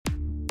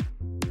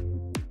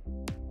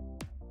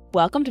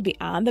Welcome to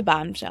Beyond the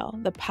Bombshell,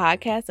 the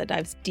podcast that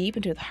dives deep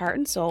into the heart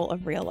and soul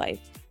of real life.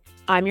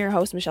 I'm your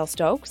host, Michelle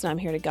Stokes, and I'm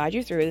here to guide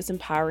you through this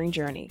empowering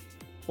journey.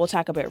 We'll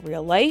talk about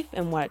real life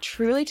and what it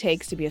truly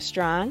takes to be a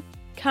strong,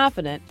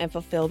 confident, and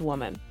fulfilled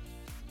woman.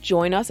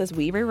 Join us as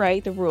we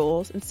rewrite the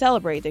rules and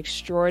celebrate the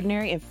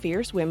extraordinary and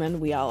fierce women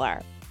we all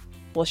are.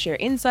 We'll share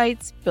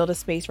insights, build a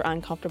space for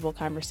uncomfortable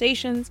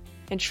conversations,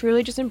 and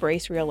truly just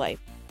embrace real life.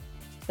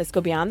 Let's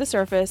go beyond the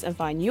surface and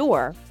find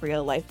your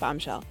real life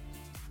bombshell.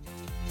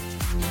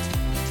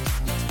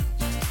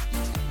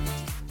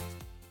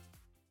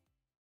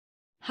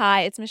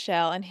 Hi, it's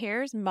Michelle, and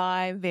here's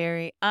my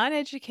very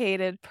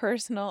uneducated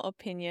personal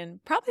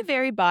opinion, probably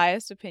very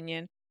biased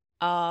opinion,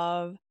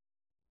 of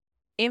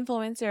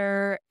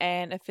influencer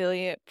and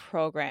affiliate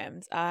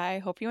programs. I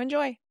hope you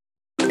enjoy.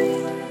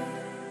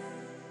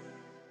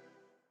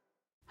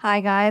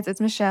 Hi guys,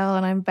 it's Michelle,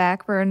 and I'm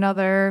back for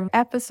another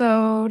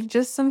episode.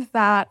 Just some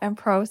thought and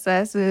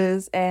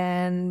processes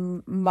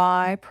and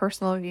my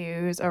personal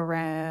views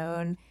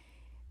around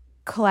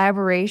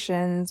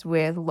collaborations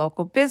with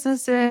local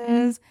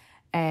businesses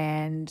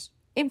and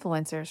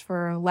influencers,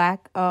 for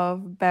lack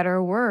of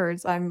better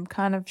words. I'm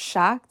kind of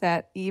shocked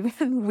that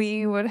even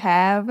we would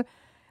have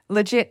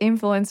legit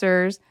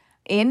influencers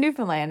in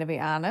Newfoundland, to be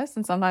honest.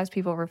 And sometimes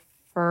people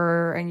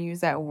refer and use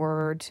that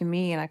word to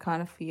me, and I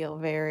kind of feel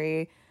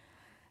very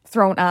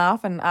thrown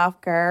off and off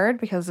guard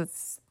because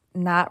it's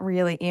not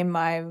really in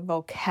my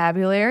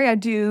vocabulary.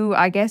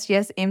 I guess,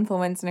 yes,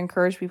 influence and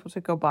encourage people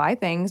to go buy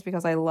things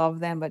because I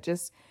love them, but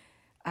just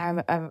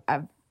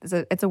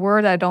it's a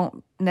word I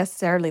don't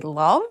necessarily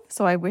love,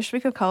 so I wish we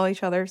could call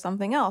each other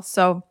something else.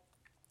 So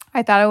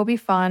I thought it would be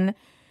fun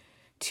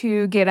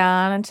to get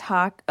on and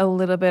talk a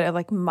little bit of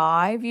like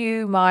my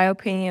view, my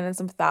opinion, and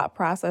some thought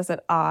process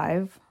that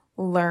I've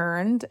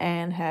learned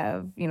and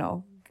have,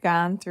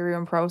 gone through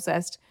and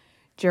processed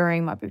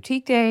during my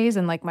boutique days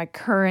and like my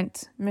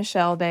current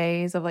Michelle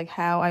days of like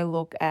how I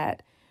look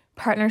at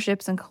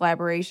partnerships and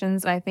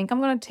collaborations. And I think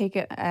I'm going to take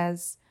it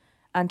as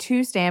on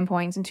two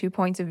standpoints and 2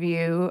 points of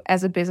view,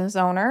 as a business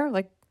owner,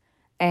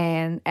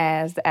 and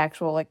as the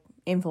actual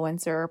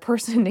influencer or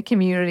person in the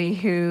community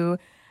who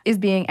is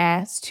being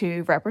asked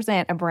to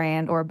represent a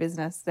brand or a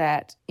business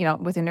that,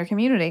 within their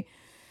community.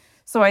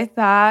 So I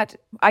thought,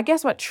 I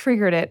guess what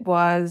triggered it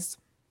was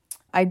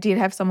I did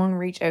have someone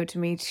reach out to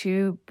me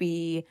to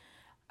be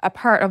a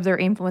part of their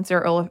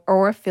influencer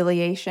or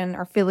affiliation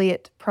or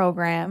affiliate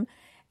program.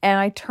 And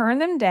I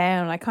turned them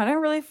down. I kind of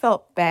really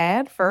felt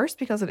bad first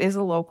because it is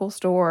a local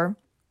store,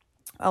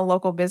 a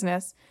local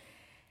business.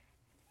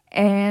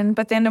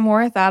 But then the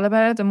more I thought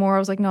about it, the more I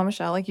was like, no,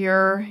 Michelle,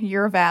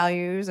 your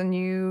values and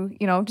you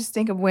just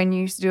think of when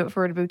you used to do it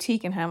for a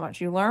boutique and how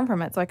much you learn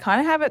from it. So I kind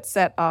of have it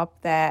set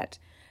up that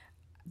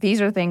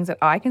these are things that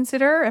I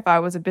consider if I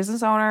was a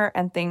business owner,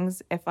 and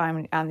things if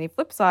I'm on the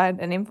flip side,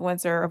 an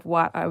influencer, of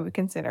what I would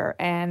consider.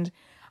 And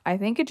I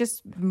think it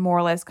just more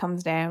or less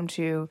comes down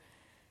to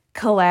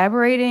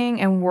collaborating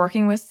and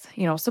working with,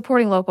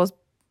 supporting locals,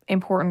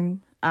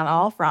 important on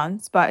all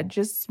fronts, but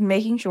just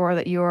making sure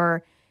that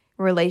your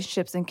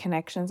relationships and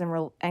connections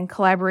and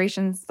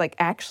collaborations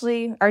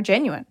actually are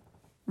genuine,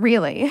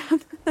 really.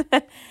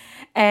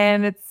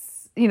 And it's,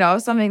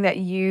 something that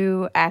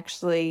you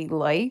actually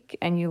like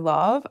and you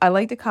love. I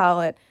like to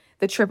call it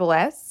the triple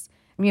S.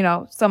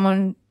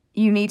 Someone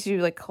you need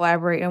to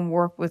collaborate and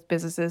work with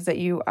businesses that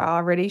you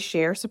already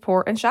share,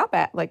 support, and shop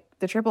at, like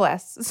the triple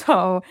S.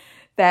 So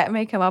that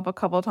may come up a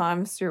couple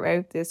times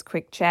throughout this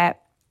quick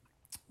chat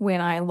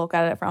when I look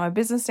at it from a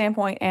business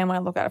standpoint and when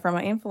I look at it from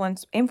an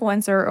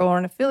influencer or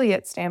an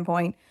affiliate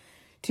standpoint,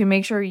 to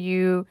make sure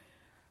you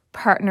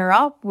partner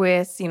up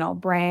with,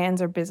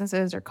 brands or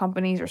businesses or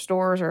companies or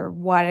stores or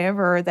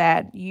whatever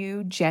that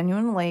you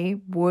genuinely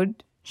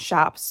would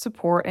shop,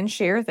 support, and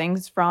share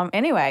things from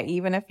anyway,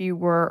 even if you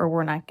were or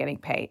were not getting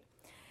paid.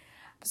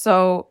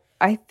 So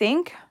I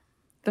think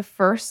the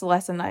first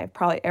lesson I've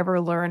probably ever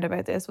learned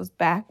about this was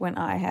back when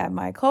I had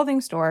my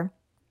clothing store.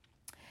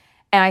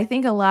 And I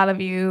think a lot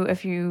of you,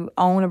 if you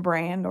own a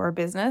brand or a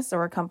business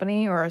or a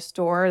company or a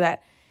store,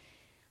 that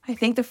I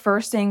think the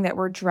first thing that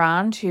we're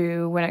drawn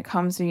to when it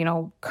comes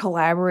to,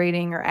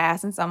 collaborating or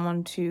asking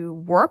someone to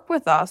work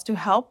with us to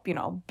help,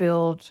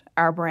 build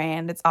our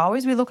brand, it's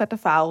always we look at the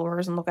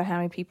followers and look at how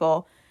many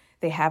people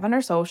they have on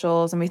their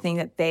socials, and we think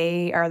that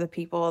they are the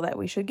people that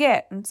we should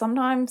get. And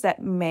sometimes that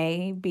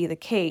may be the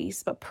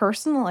case, but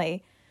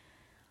personally,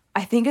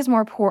 I think it's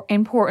more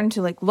important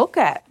to look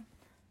at,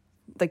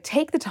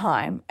 take the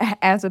time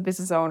as a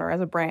business owner,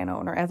 as a brand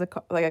owner, as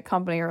a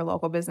company or a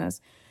local business,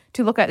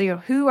 to look at,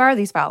 who are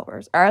these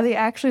followers? Are they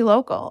actually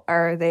local?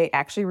 Are they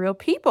actually real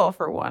people,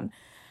 for one?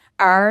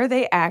 Are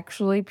they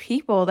actually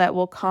people that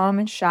will come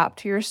and shop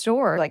to your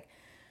store?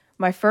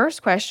 My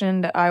first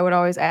question that I would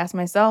always ask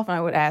myself, and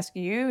I would ask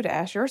you to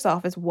ask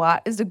yourself, is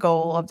what is the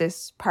goal of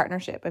this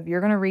partnership? If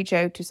you're going to reach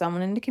out to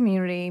someone in the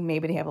community,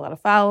 maybe they have a lot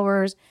of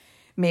followers,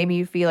 maybe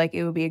you feel like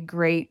it would be a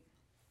great,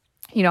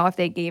 if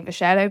they gave a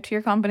shout out to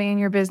your company and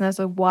your business,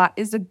 what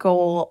is the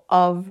goal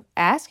of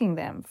asking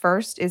them?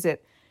 First, is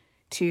it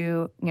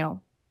to,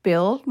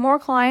 build more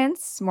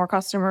clients, more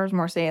customers,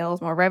 more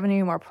sales, more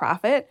revenue, more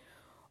profit?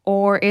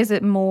 Or is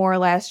it more or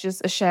less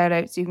just a shout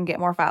out so you can get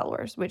more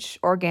followers, which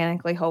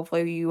organically,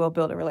 hopefully, you will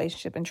build a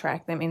relationship and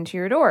track them into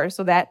your door?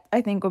 So that,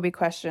 I think, will be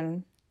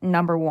question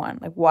number one.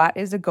 Like, what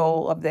is the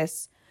goal of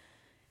this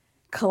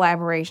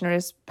collaboration or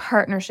this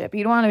partnership?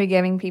 You don't want to be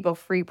giving people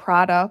free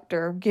product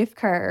or gift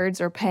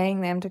cards or paying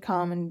them to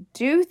come and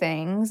do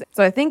things.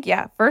 So I think,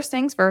 yeah, first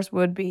things first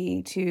would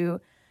be to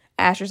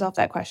ask yourself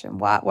that question.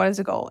 What is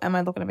the goal? Am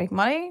I looking to make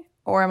money,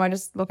 or am I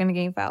just looking to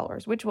gain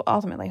followers, which will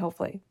ultimately,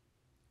 hopefully,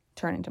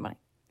 turn into money?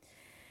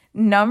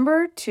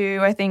 Number two,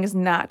 I think, is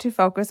not to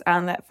focus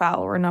on that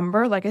follower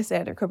number. Like I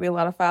said, there could be a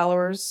lot of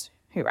followers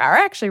who are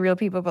actually real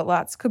people, but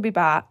lots could be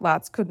bot,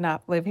 lots could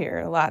not live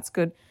here, lots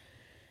could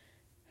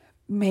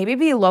maybe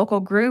be a local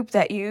group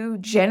that you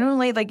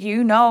genuinely, like,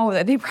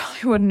 that they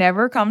probably would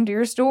never come to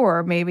your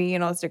store. Maybe,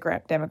 it's their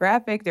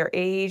demographic, their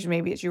age,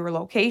 maybe it's your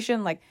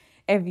location. Like,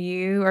 if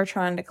you are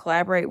trying to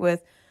collaborate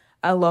with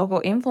a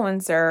local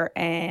influencer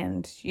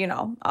and,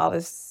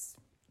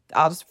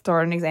 I'll just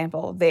throw an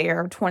example. They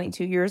are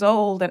 22 years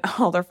old and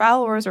all their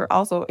followers are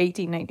also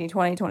 18, 19,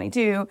 20,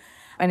 22.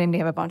 And then they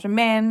have a bunch of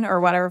men or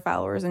whatever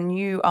followers, and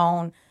you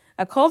own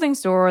a clothing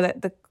store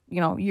that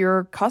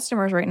your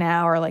customers right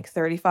now are like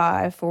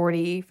 35,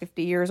 40,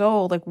 50 years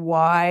old. Like,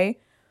 why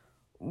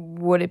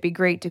would it be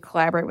great to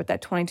collaborate with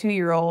that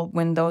 22-year-old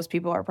when those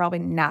people are probably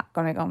not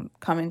going to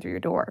come in through your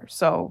door?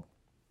 So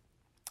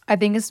I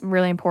think it's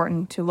really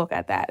important to look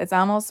at that. It's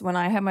almost, when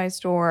I had my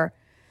store,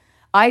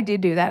 I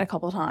did do that a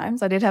couple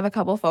times. I did have a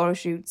couple photo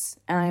shoots,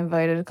 and I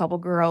invited a couple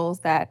girls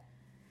that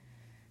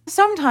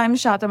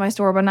sometimes shot at my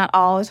store, but not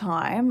all the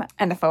time.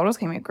 And the photos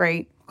came out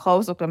great.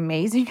 Clothes looked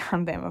amazing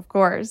on them, of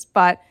course,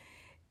 but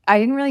I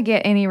didn't really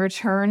get any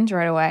returns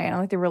right away.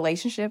 And the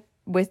relationship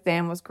with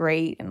them was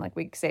great, and like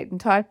we stayed in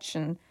touch,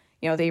 and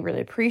they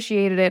really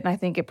appreciated it. And I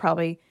think it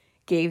probably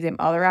gave them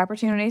other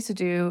opportunities to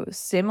do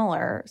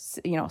similar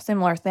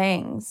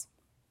things.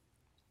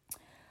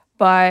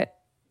 But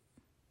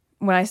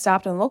when I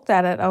stopped and looked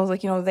at it, I was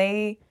like,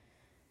 they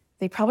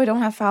probably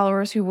don't have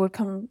followers who would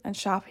come and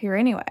shop here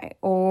anyway.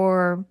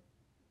 Or,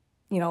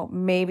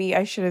 maybe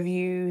I should have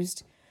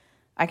used,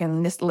 I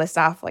can list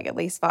off like at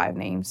least 5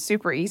 names,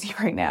 super easy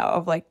right now,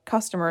 of like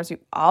customers who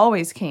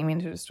always came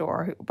into the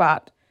store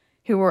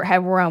who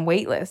were on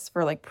wait lists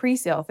for like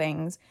pre-sale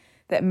things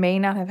that may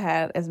not have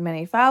had as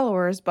many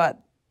followers,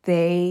 but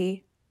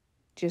they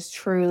just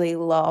truly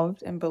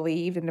loved and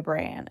believed in the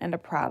brand and the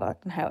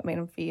product and how it made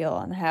them feel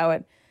and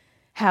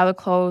how the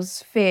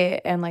clothes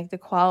fit and like the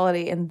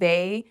quality, and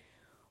they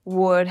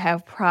would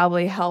have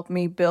probably helped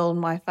me build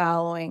my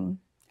following,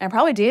 and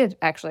probably did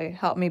actually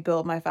help me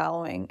build my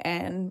following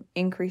and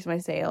increase my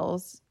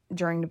sales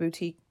during the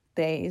boutique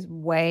days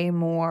way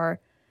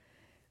more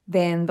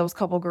than those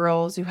couple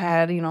girls who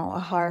had, a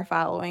higher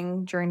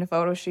following during the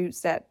photo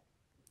shoots that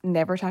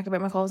never talked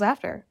about my clothes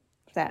after,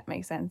 if that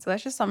makes sense. So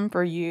that's just something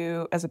for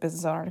you as a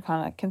business owner to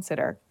kind of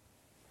consider.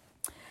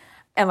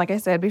 And like I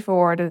said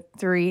before,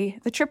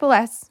 the triple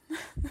S,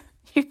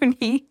 you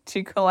need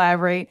to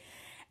collaborate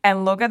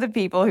and look at the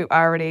people who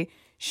already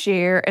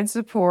share and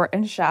support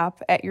and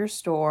shop at your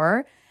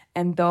store.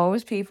 And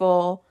those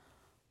people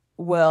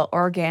will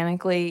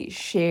organically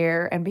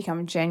share and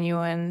become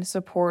genuine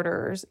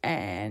supporters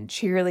and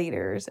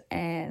cheerleaders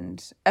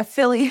and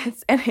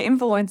affiliates and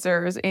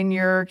influencers in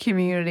your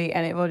community.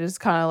 And it will just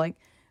kind of like,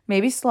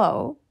 maybe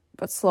slow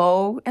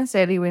and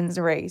steady wins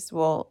the race,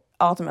 will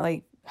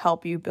ultimately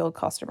help you build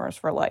customers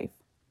for life.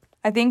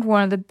 I think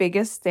one of the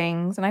biggest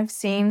things, and I've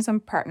seen some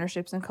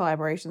partnerships and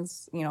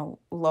collaborations,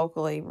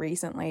 locally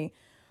recently,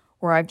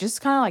 where I've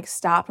just kind of like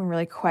stopped and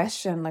really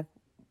questioned, like,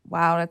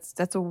 wow,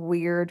 that's a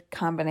weird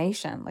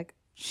combination. Like,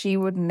 she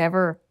would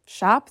never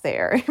shop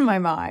there in my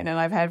mind. And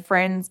I've had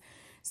friends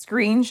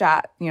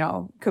screenshot,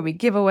 could be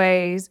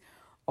giveaways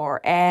or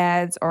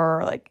ads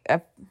or like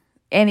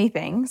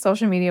anything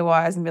social media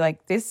wise, and be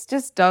like, this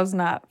just does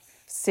not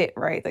sit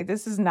right. Like,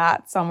 this is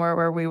not somewhere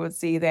where we would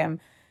see them,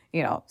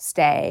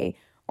 stay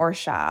or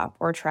shop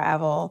or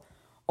travel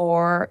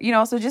or,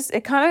 so just,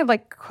 it kind of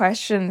like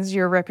questions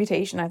your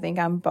reputation, I think,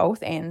 on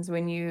both ends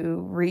when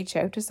you reach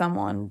out to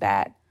someone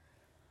that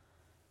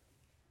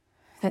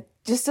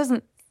just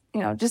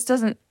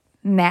doesn't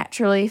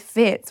naturally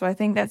fit. So I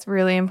think that's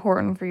really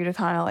important for you to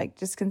kind of like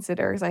just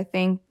consider, because I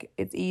think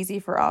it's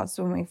easy for us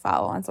when we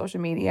follow on social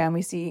media and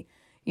we see,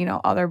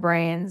 other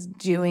brands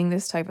doing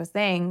this type of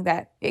thing,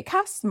 that it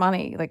costs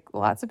money. Like,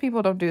 lots of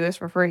people don't do this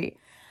for free.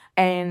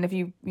 And if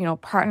you,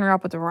 partner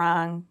up with the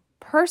wrong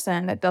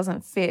person that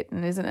doesn't fit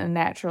and isn't a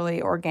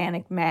naturally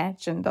organic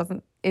match and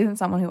isn't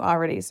someone who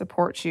already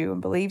supports you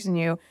and believes in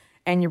you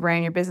and your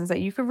brand, your business,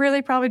 that you could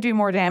really probably do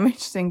more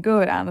damage than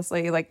good,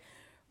 honestly. Like,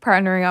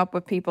 partnering up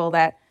with people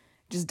that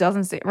just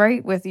doesn't sit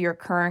right with your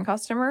current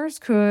customers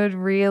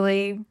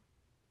it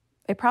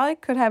probably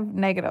could have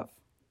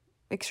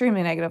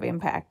extremely negative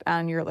impact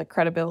on your like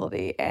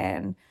credibility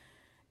and,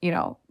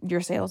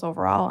 your sales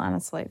overall,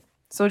 honestly.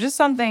 So just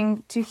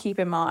something to keep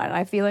in mind.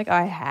 I feel like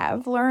I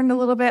have learned a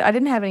little bit. I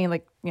didn't have any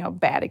like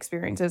bad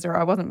experiences, or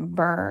I wasn't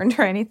burned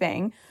or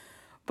anything.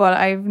 But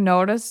I've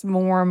noticed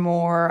more and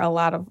more a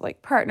lot of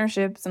like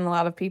partnerships and a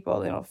lot of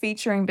people,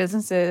 featuring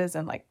businesses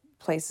and like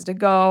places to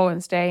go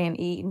and stay and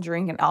eat and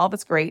drink, and all of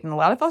it's great. And a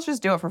lot of us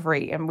just do it for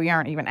free and we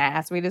aren't even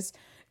asked. We just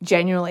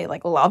genuinely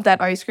like love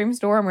that ice cream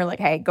store and we're like,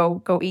 hey,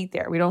 go eat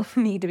there. We don't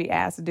need to be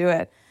asked to do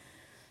it.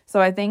 So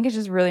I think it's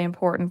just really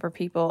important for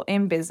people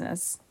in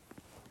business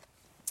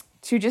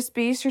to just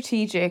be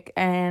strategic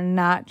and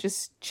not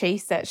just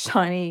chase that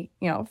shiny,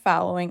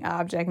 following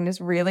object, and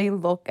just really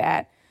look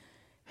at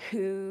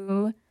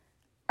who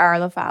are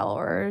the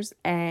followers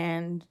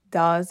and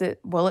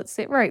will it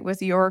sit right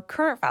with your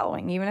current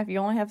following. Even if you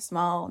only have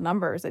small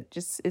numbers, it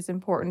just is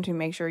important to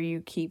make sure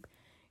you keep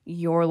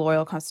your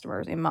loyal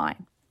customers in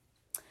mind.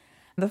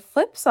 The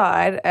flip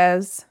side,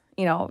 as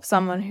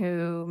someone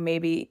who may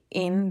be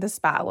in the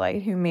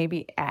spotlight, who may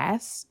be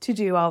asked to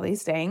do all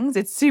these things,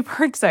 it's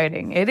super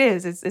exciting. It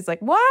is. It's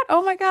like, what?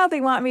 Oh my God, they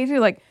want me to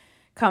like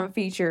come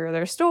feature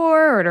their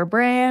store or their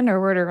brand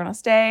or where they're gonna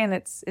stay, and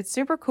it's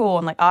super cool.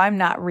 And like, I'm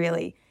not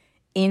really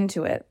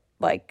into it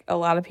like a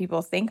lot of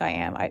people think I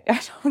am. I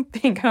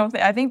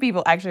think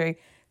people actually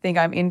think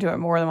I'm into it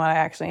more than what I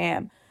actually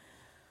am.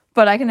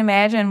 But I can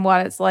imagine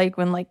what it's like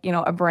when like,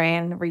 a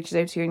brand reaches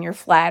out to you and you're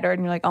flattered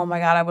and you're like, oh my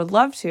God, I would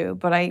love to.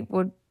 But I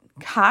would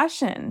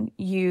caution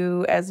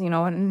you as,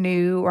 a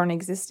new or an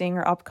existing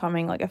or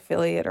upcoming like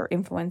affiliate or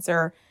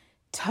influencer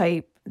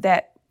type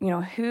that,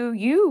 who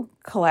you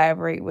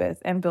collaborate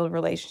with and build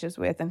relationships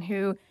with, and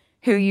who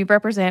you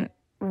represent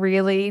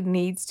really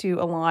needs to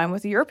align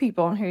with your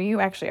people and who you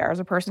actually are as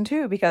a person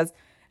too. Because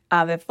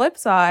on the flip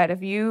side,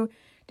 if you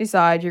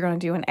decide you're going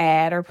to do an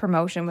ad or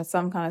promotion with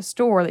some kind of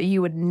store that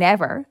you would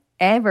never,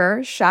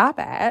 ever shop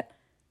at,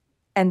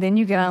 and then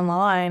you get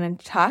online and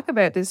talk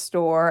about this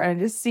store and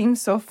it just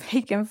seems so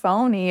fake and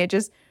phony, it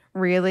just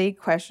really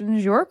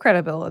questions your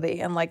credibility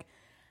and like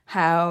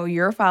how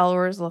your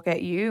followers look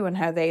at you and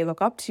how they look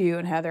up to you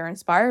and how they're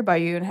inspired by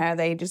you and how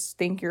they just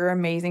think you're an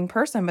amazing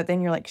person. But then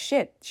you're like,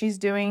 shit, she's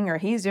doing or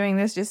he's doing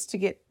this just to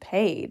get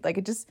paid. Like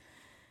it is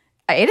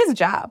a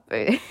job.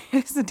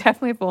 It's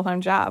definitely a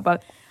full-time job.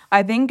 But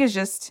I think it's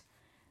just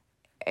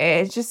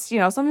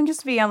something just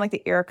to be on like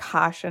the ear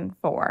caution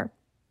for.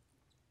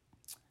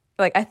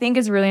 Like I think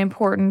it's really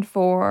important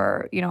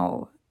for,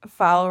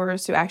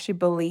 followers to actually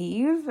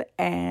believe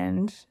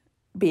and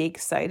be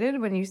excited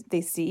when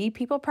they see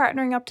people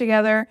partnering up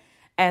together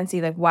and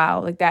see like,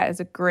 wow, like that is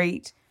a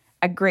great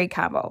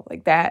combo.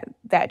 Like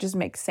that just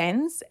makes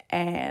sense,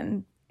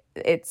 and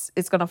it's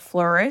going to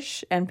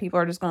flourish and people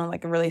are just going to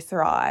like really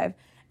thrive,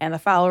 and the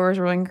followers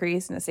will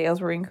increase and the sales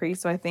will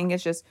increase. So I think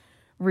it's just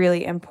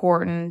really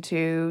important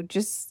to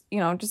just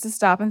to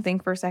stop and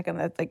think for a second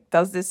that like,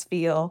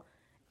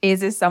 is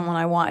this someone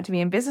I want to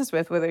be in business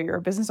with, whether you're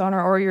a business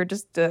owner or you're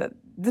just the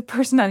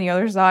person on the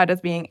other side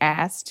that's being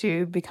asked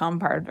to become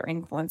part of their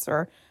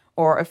influencer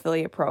or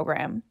affiliate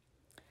program.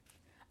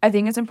 I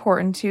think it's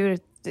important too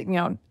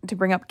to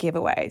bring up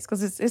giveaways,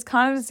 because it's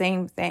kind of the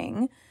same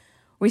thing.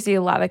 We see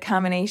a lot of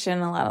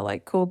combination, a lot of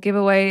like cool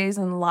giveaways,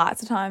 and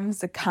lots of times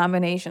the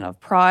combination of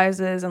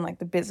prizes and like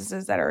the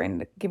businesses that are in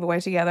the giveaway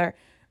together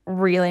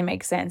really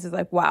makes sense. It's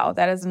like, wow,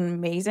 that is an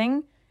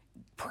amazing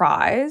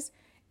prize.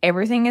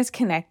 Everything is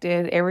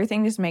connected.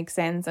 Everything just makes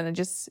sense, and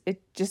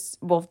it just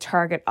will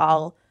target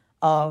all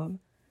of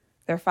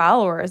their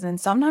followers.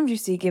 And sometimes you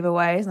see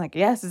giveaways and like,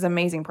 yes, it's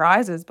amazing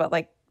prizes, but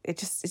like it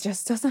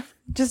just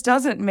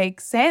doesn't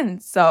make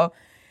sense. So,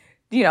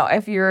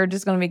 if you're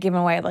just going to be giving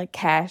away like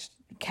cash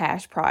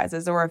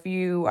prizes, or if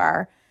you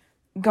are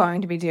going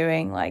to be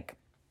doing like,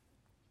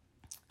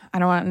 I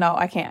don't want to know,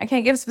 I can't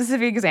give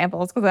specific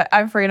examples because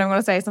I'm afraid I'm going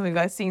to say something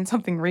that I've seen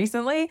something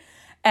recently.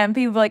 And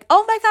people are like,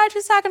 oh my God,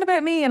 she's talking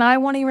about me. And I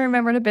won't even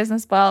remember the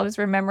business, but I'll just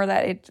remember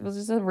that it was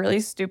just a really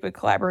stupid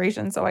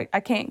collaboration. So I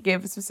can't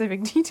give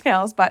specific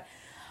details, but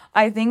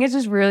I think it's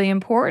just really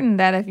important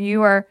that if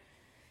you are,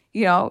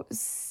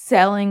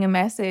 selling a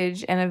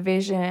message and a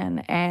vision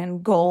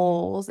and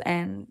goals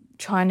and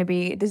trying to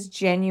be this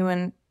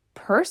genuine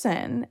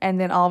person,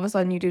 and then all of a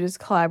sudden you do this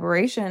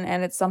collaboration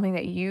and it's something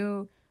that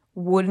you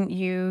wouldn't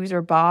use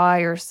or buy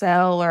or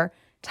sell or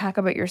talk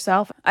about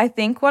yourself. I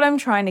think what I'm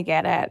trying to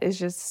get at is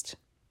just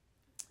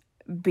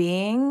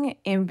being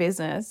in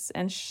business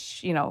and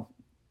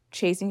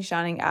chasing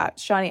shiny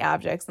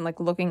objects and like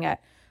looking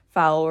at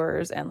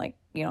followers and like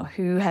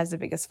who has the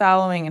biggest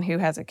following and who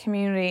has a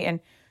community, and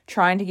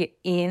trying to get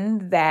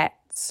in that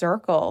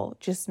circle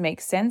just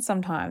makes sense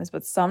sometimes.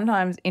 But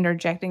sometimes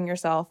interjecting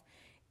yourself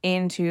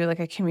into like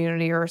a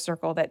community or a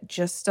circle that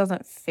just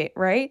doesn't fit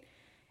right,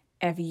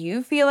 and if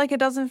you feel like it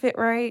doesn't fit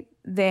right,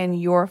 then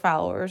your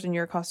followers and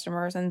your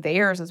customers and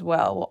theirs as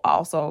well will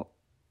also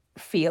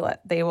feel it.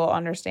 They will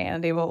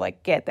understand. They will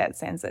like get that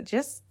sense that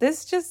this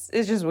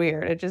is just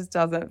weird. It just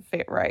doesn't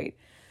fit right.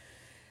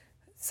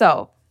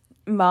 So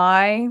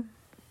my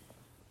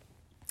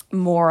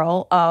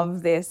moral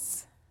of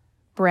this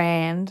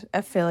brand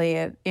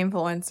affiliate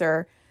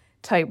influencer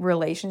type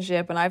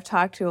relationship, and I've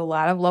talked to a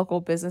lot of local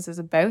businesses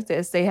about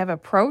this, they have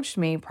approached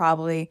me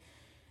probably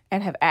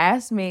and have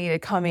asked me to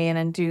come in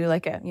and do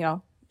like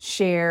a,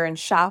 share and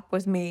shop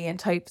with me and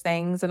type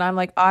things. And I'm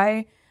like,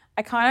 I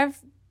kind of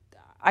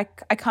I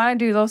kind of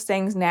do those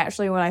things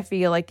naturally when I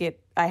feel like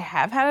I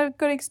have had a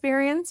good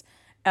experience,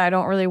 and I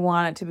don't really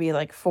want it to be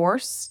like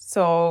forced.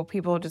 So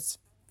people just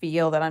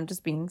feel that I'm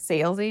just being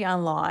salesy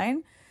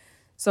online.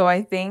 So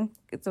I think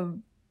it's a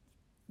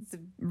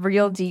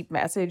real deep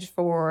message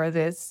for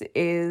this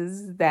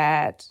is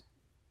that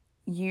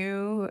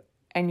you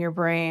and your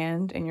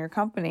brand and your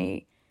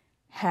company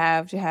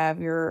have to have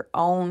your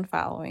own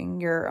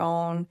following, your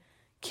own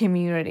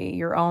community,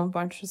 your own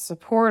bunch of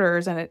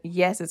supporters. And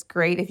yes, it's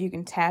great if you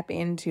can tap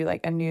into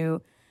like a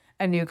new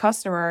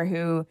customer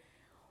who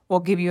will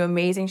give you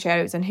amazing shout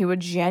outs and who would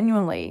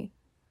genuinely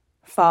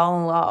fall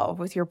in love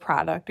with your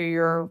product or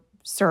your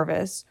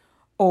service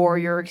or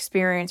your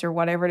experience or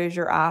whatever it is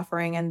you're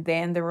offering. And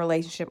then the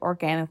relationship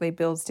organically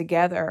builds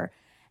together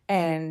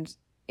and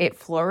it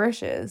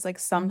flourishes. Like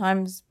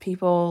sometimes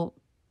people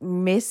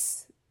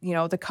miss,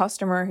 the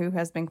customer who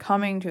has been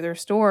coming to their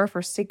store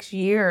for 6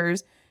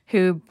 years,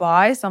 who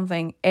buys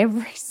something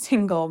every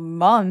single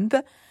month,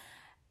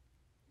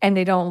 and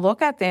they don't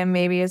look at them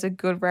maybe as a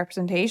good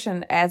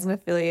representation as an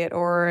affiliate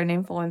or an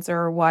influencer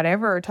or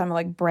whatever, time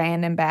like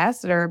brand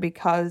ambassador,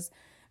 because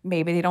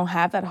maybe they don't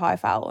have that high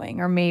following,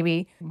 or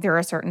maybe they're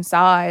a certain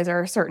size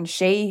or a certain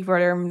shape, or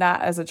they're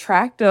not as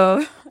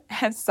attractive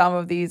as some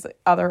of these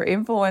other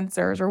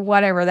influencers or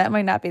whatever. That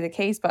might not be the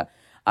case, but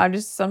I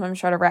just sometimes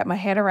try to wrap my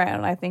head around,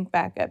 and I think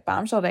back at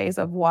Bombshell days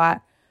of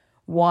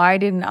why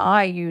didn't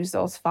I use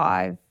those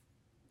 5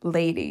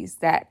 ladies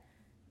that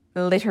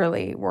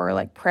literally were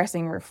like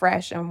pressing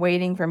refresh and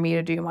waiting for me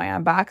to do my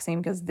unboxing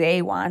because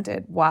they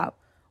wanted what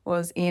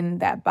was in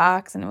that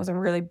box. And it was a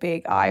really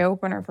big eye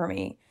opener for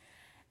me.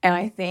 And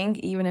I think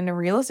even in the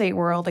real estate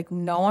world, like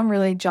no one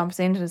really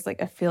jumps into this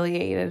like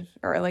affiliated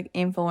or like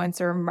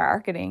influencer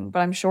marketing, but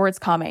I'm sure it's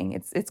coming.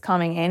 It's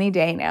coming any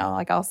day now.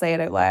 Like I'll say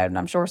it out loud, and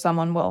I'm sure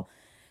someone will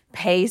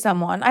pay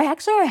someone. I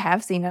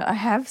have seen it. I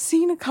have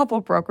seen a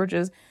couple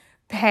brokerages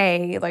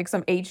pay like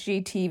some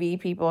HGTV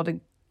people to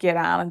get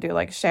on and do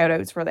like shout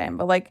outs for them.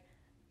 But like,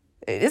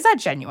 is that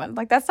genuine?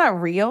 Like that's not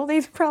real.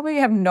 They probably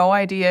have no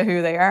idea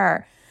who they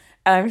are.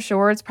 And I'm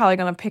sure it's probably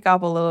going to pick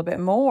up a little bit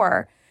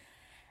more.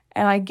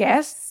 And I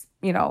guess,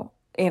 in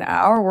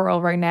our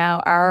world right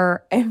now,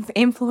 our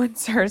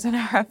influencers and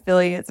our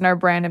affiliates and our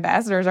brand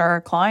ambassadors are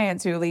our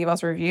clients who leave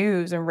us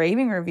reviews and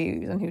raving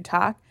reviews and who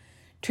talk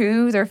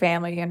to their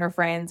family and their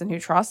friends and who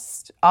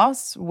trust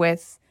us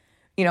with,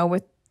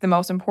 with the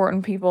most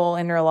important people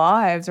in their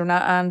lives, or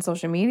not on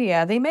social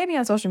media. They may be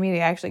on social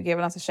media actually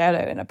giving us a shout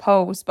out in a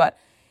post, but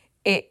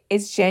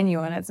it's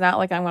genuine. It's not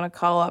like I'm going to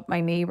call up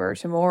my neighbor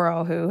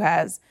tomorrow who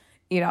has,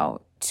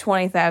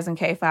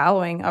 20,000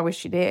 following. I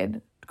wish you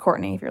did,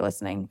 Courtney, if you're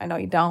listening. I know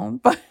you don't,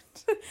 but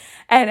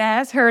and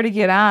ask her to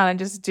get on and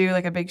just do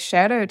like a big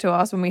shout out to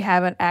us when we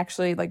haven't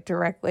actually like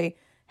directly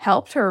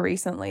helped her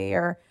recently.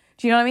 Or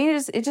do you know what I mean?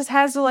 It just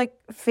has to like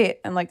fit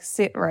and like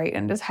sit right,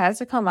 and just has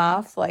to come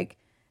off like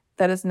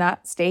that it's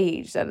not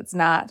staged, that it's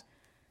not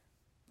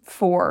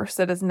forced,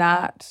 that it's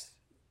not,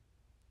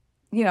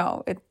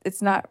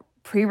 it's not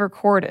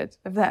pre-recorded,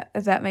 if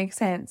that makes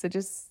sense.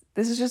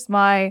 This is just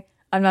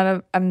I'm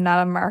not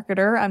a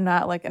marketer. I'm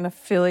not like an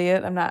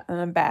affiliate. I'm not an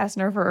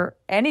ambassador for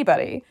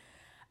anybody.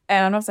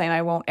 And I'm not saying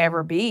I won't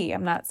ever be.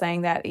 I'm not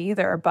saying that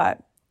either,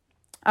 but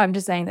I'm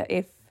just saying that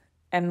if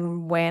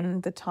and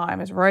when the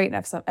time is right,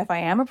 and if I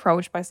am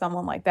approached by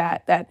someone like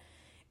that, that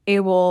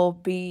it will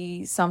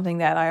be something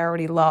that I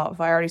already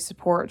love. I already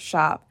support,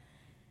 shop,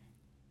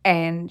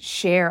 and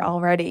share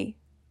already,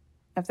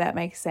 if that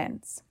makes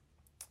sense.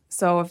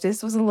 So if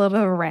this was a little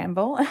bit of a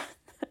ramble,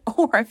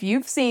 or if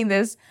you've seen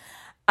this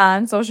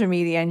on social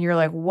media and you're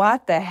like,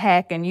 what the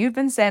heck? And you've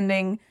been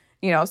sending,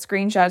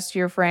 screenshots to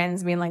your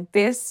friends being like,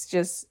 this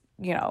just,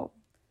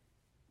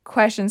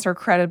 questions her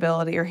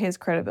credibility or his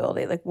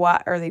credibility. Like,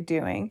 what are they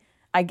doing?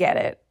 I get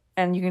it.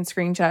 And you can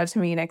screenshot it to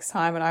me next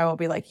time and I will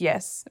be like,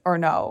 yes or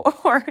no,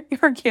 or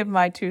give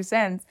my 2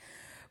 cents.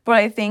 But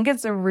I think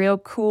it's a real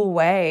cool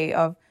way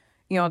of,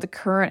 the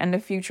current and the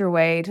future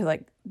way to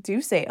like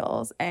do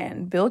sales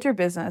and build your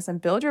business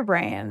and build your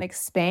brand and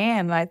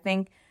expand. And I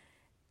think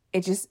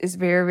it just is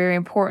very, very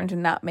important to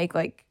not make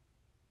like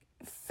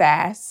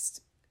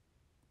fast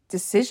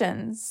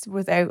decisions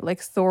without like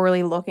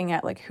thoroughly looking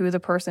at like who the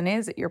person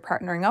is that you're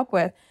partnering up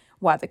with,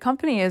 what the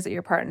company is that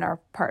you're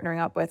partnering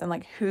up with, and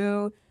like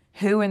who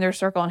in their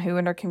circle and who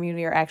in their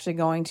community are actually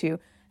going to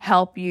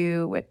help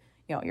you with,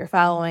 your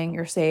following,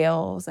 your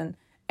sales, and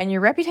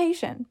your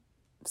reputation.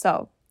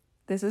 So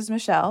this is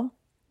Michelle,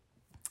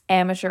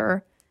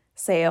 amateur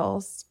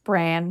sales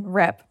brand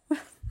rep,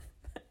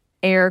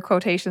 air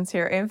quotations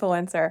here,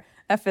 influencer,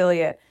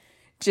 affiliate,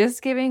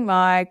 just giving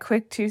my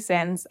quick 2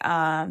 cents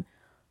on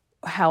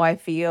how I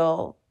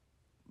feel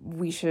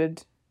we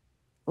should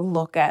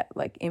look at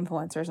like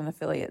influencers and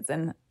affiliates,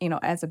 and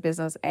as a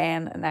business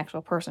and an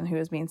actual person who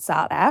is being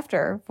sought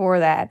after for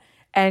that,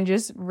 and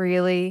just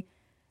really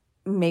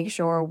make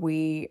sure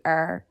we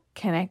are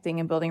connecting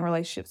and building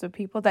relationships with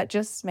people that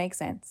just make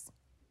sense.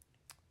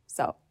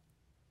 So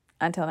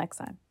Until next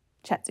time,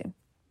 chat soon.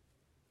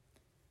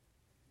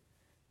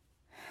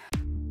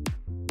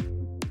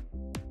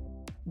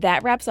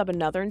 That wraps up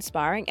another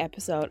inspiring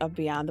episode of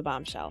Beyond the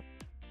Bombshell.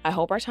 I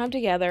hope our time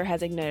together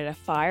has ignited a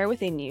fire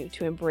within you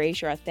to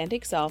embrace your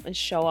authentic self and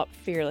show up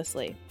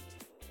fearlessly.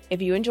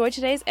 If you enjoyed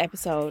today's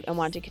episode and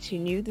want to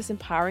continue this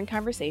empowering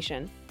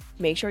conversation,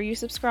 make sure you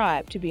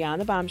subscribe to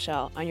Beyond the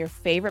Bombshell on your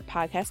favorite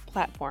podcast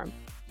platform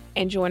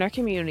and join our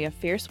community of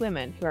fierce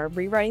women who are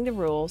rewriting the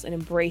rules and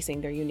embracing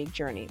their unique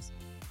journeys.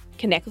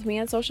 Connect with me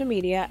on social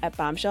media at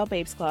Bombshell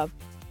Babes Club,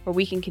 where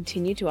we can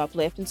continue to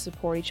uplift and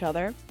support each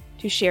other,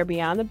 to share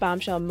Beyond the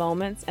Bombshell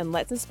moments, and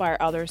let's inspire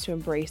others to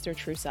embrace their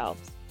true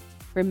selves.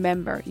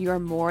 Remember, you are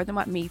more than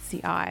what meets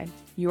the eye.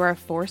 You are a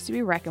force to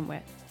be reckoned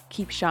with.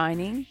 Keep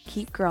shining,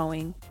 keep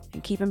growing,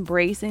 and keep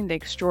embracing the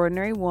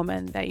extraordinary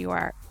woman that you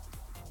are.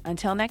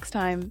 Until next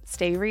time,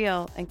 stay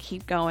real and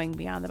keep going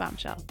beyond the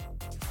bombshell.